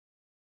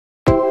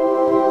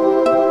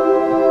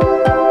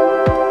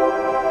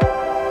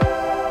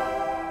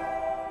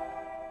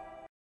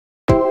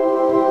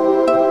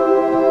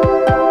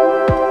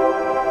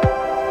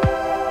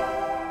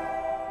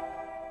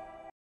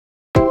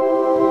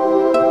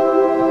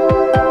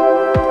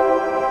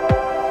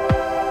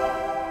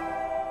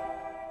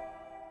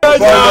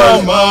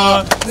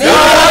nyama.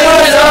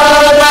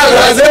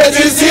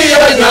 Gazeti si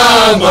ya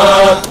nyama.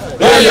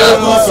 Ni ya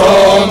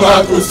kusoma,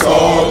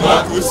 kusoma,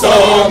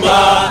 kusoma.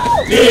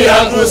 Ni ya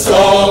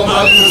kusoma,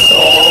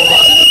 kusoma,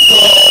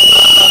 kusoma.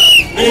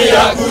 Ni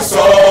ya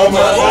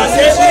kusoma.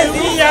 Gazeti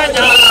si ya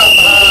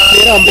nyama.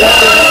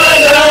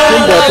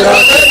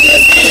 Gazeti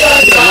si ya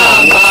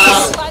nyama.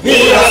 Ni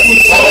ya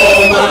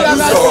kusoma,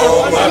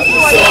 kusoma,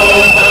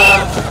 kusoma.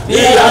 Ni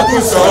ya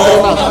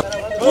kusoma.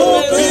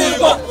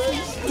 Kupigwa,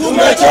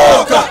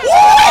 tumechoka.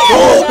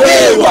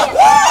 Kupigwa,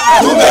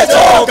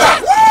 tumechoka.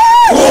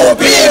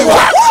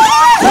 Kupigwa,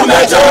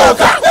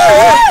 tumechoka.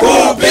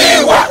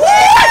 Kupigwa,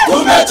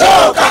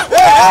 tumechoka.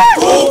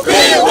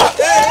 Kupigwa,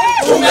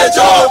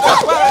 tumechoka.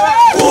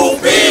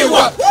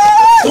 Kupigwa,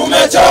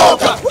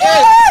 tumechoka.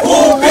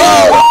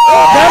 Kupigwa,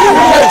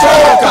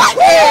 tumechoka.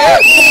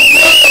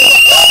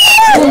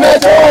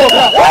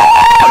 Tumechoka.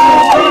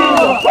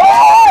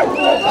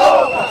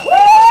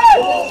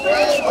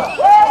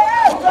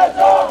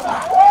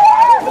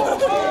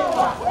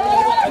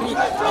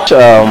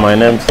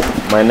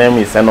 My name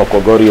is Enock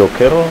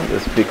Okero, the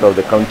Speaker of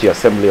the County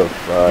Assembly of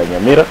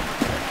Nyamira,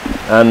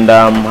 and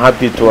I'm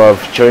happy to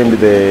have joined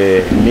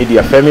the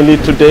media family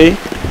today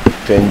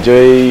to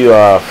enjoy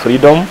your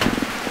freedom.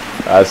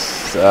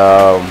 As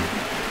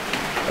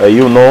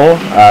you know,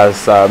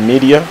 as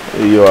media,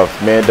 you have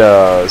made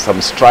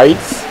some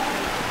strides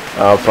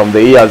from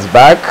the years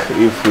back,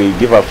 if we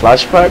give a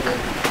flashback,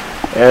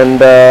 and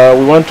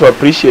we want to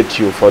appreciate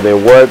you for the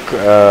work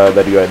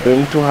that you are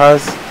doing to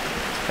us,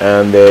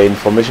 and the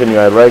information you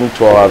are bringing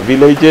to our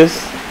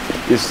villages.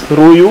 Is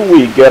through you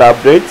we get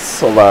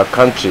updates of our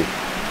country.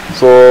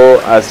 So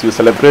as you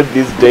celebrate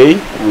this day,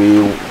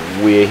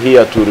 we are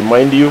here to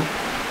remind you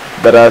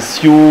that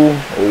as you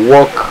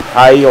walk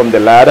high on the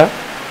ladder,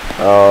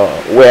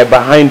 we're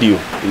behind you.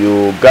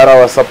 You got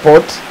our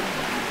support,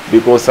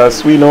 because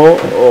as we know,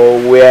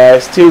 we are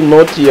still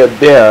not yet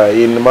there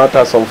in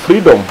matters of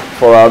freedom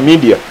for our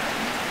media.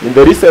 In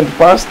the recent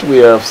past, we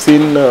have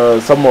seen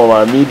some of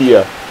our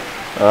media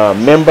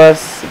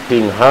members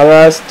being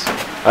harassed,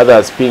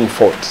 others being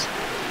fought.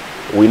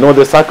 We know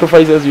the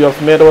sacrifices you have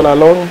made all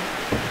along,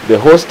 the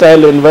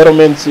hostile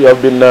environments you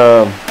have been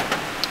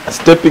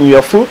stepping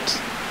your foot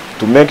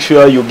to make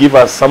sure you give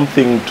us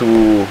something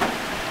to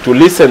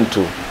listen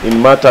to in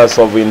matters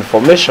of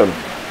information.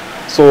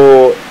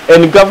 So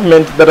any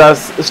government that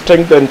has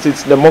strengthened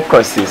its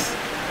democracies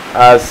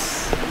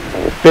has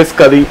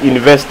basically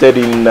invested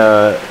in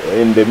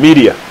the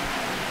media,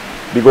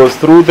 because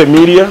through the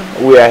media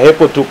we are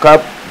able to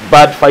curb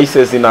bad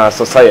vices in our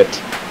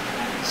society.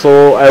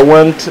 So I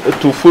want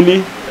to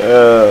fully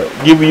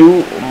give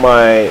you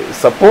my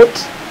support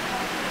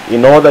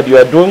in all that you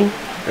are doing,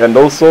 and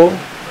also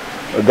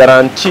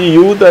guarantee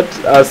you that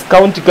as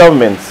county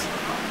governments,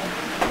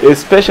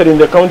 especially in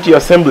the county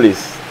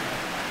assemblies,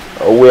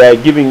 we are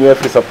giving you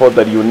every support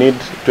that you need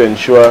to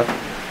ensure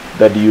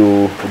that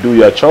you do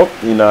your job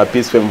in a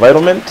peaceful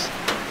environment,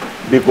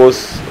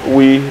 because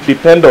we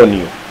depend on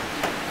you.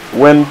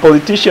 When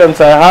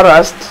politicians are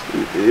harassed,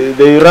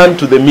 they run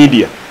to the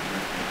media.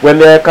 When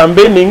they are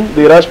campaigning,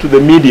 they rush to the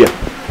media.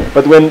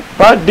 But when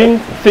bad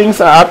things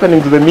are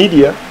happening to the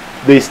media,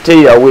 they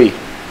stay away.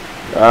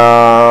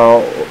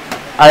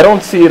 I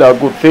don't see it a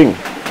good thing,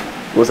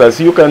 because as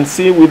you can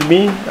see with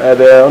me,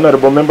 the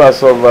honorable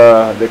members of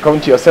the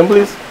county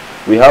assemblies,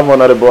 we have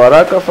Honorable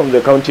Araka from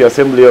the county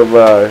assembly of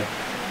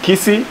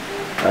KISII,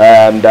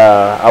 and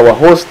our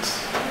host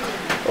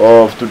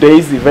of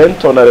today's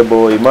event,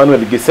 Honorable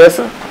Emmanuel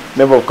Gisesa,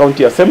 member of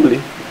county assembly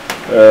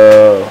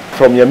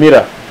from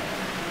Nyamira.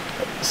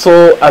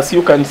 So as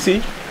you can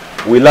see,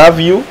 we love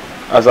you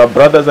as our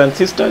brothers and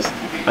sisters,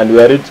 and we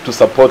are ready to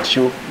support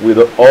you with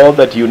all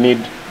that you need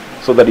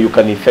so that you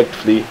can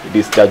effectively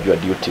discharge your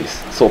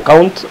duties. So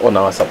count on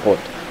our support.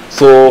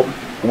 So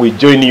we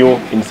join you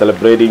in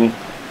celebrating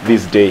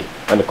this day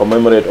and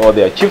commemorate all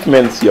the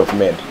achievements you have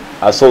made,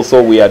 as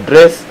also we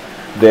address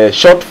the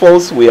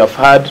shortfalls we have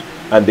had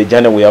and the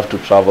journey we have to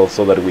travel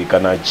so that we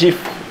can achieve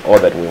all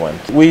that we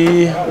want.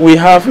 We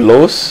have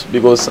laws,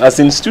 because as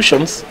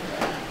institutions,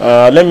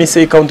 let me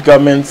say county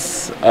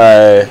governments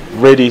are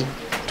ready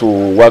to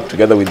work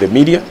together with the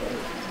media,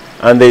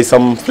 and there is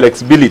some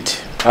flexibility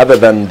other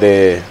than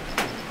the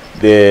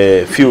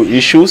few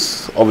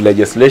issues of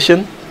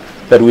legislation,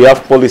 that we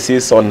have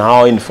policies on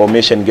how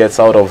information gets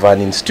out of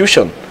an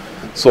institution.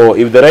 So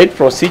if the right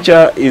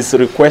procedure is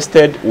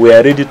requested, we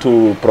are ready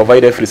to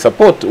provide every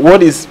support.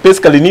 What is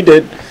basically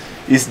needed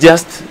is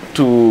just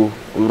to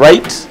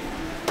write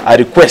a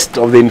request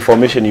of the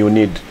information you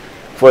need.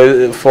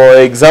 For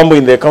example,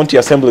 in the county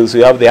assemblies,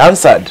 we have the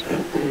answered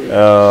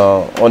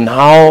on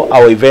how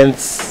our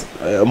events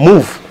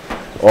move,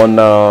 on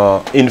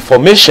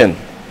information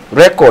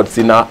records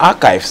in our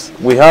archives.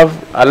 We have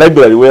a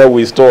library where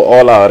we store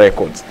all our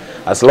records.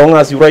 As long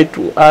as you write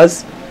to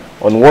us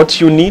on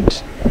what you need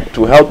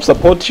to help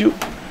support you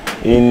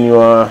in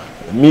your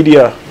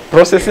media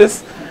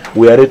processes,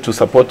 we are ready to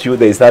support you.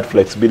 There is that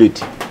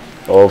flexibility.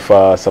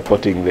 of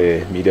supporting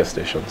the media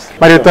stations.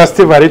 Marita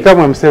Steve Arita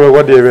mwemsewe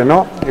wodi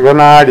eveno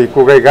igona ali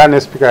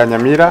kugaigane Spika ya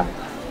Nyamira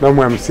no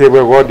mwemsewe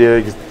wodi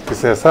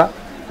kisesa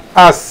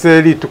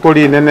aseli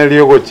tukoli nene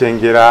lyogo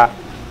chengera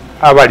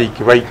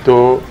abaliki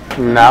baito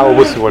na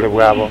obusibole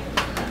bwabo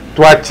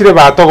twachire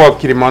batogo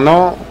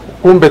kirimono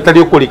kumbe tali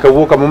okulika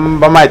buka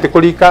bamaite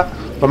kulika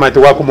bamaite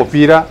kwa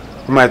kumupira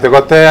bamaite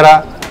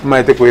gotera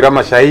bamaite kuira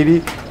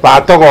mashairi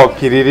batogo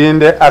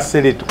kiririnde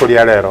aseli tukoli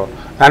alero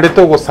nande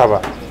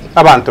tugusaba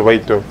abantu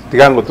baito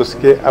tigango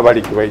tusike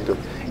abaliki baito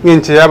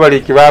nginche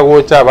yabaliki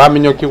bagocha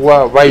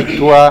baminyokigwa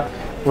baitwa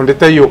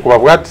undete yo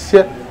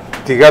kubabwatisya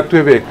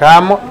tigatwebe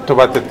kamo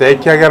tubatete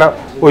kyagera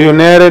uyu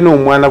nere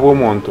n'umwana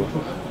bw'umuntu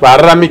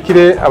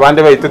bararamikire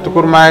abandi baite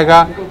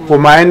tukurumaiga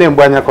umaene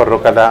mbwanya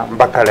korokada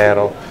mpaka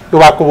lero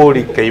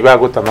tubakubulika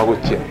ibagutama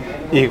guche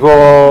igo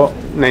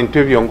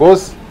naintwe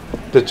byongozi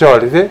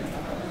tuchorire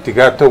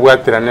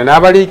tigatobwatirane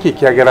n'abaliki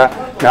kyagera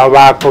nabo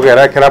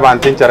bakogera kera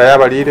abantu inchara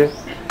yabalire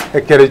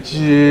ekero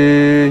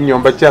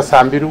nyomba kya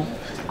sambiru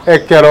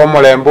ekero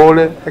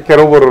molembole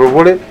ekero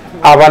bururubule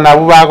abana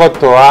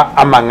bubagotoa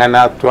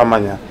amangana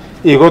twamanya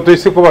igo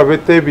tuisiko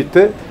babete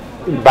bite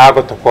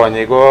bago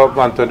tokonye igo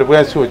bantu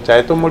ndibwensi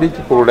uchaito muri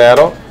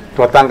kikurulero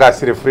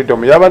twatangasire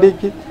freedom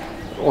yabaliki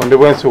onde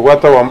bwensi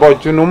gwato bambo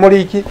chuno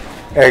muriki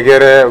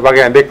egere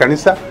bagende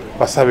kanisa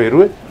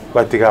basaberwe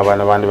batiga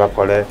abana bandi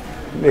bakole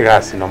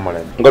igasi no mole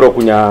ngoro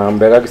kunya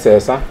mbega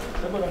kisesa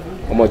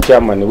omo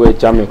chairman we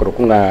chairman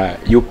kurukunga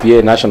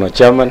UPA national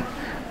chairman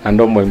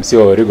ando mo MC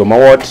Origo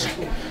Maward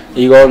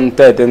igo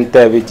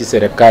ntete bichi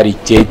serikali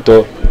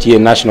cheito chie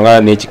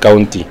national na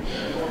county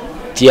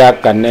tia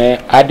kane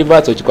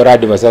advert ochikora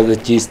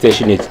advert chi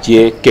station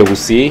chie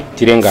KISII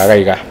tirenga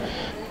gaiga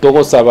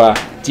togo saba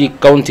ti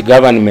county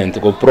government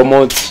go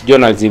promote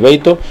journalism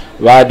baito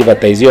ba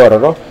advertise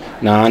ororo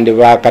na ande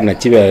ba kana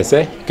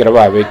chibese kira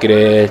ba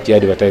bekire chi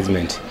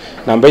advertisement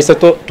na mbaisa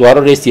to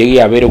twaro resi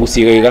yegi abere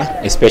gusiga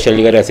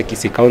especially gara se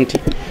KISII county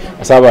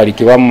asaba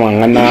likiba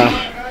mangana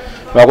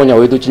bakonya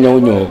wetu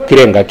chinyunyo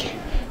kirengaki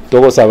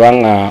togo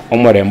sabanga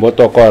omorembo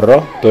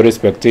tokoro to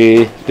respect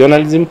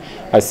journalism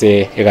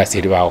ase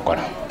egasiri ba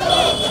okora.